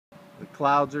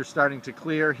Clouds are starting to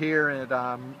clear here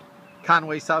at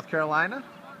Conway, South Carolina.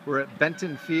 We're at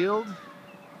Benton Field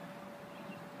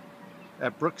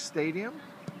at Brooks Stadium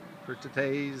for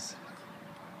today's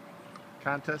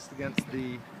contest against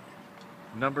the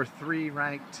number 3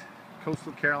 ranked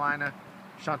Coastal Carolina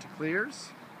Chanticleers.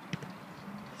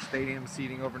 Stadium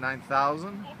seating over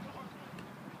 9,000.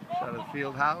 Shot of the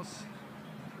field house.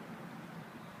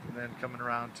 And then coming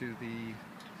around to the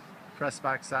press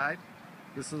box side.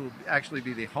 This will actually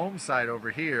be the home side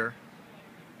over here.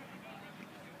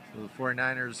 So the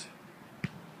 49ers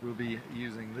will be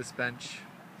using this bench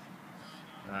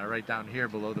right down here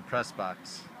below the press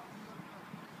box.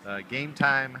 Game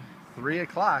time 3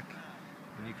 o'clock,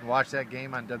 and you can watch that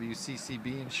game on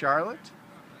WCCB in Charlotte,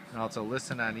 and also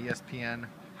listen on ESPN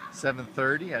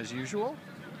 7:30 as usual.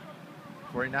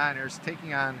 49ers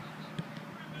taking on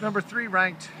number 3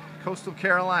 ranked Coastal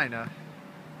Carolina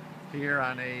here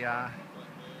on a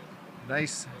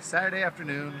nice Saturday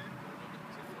afternoon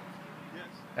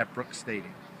at Brooks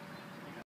Stadium.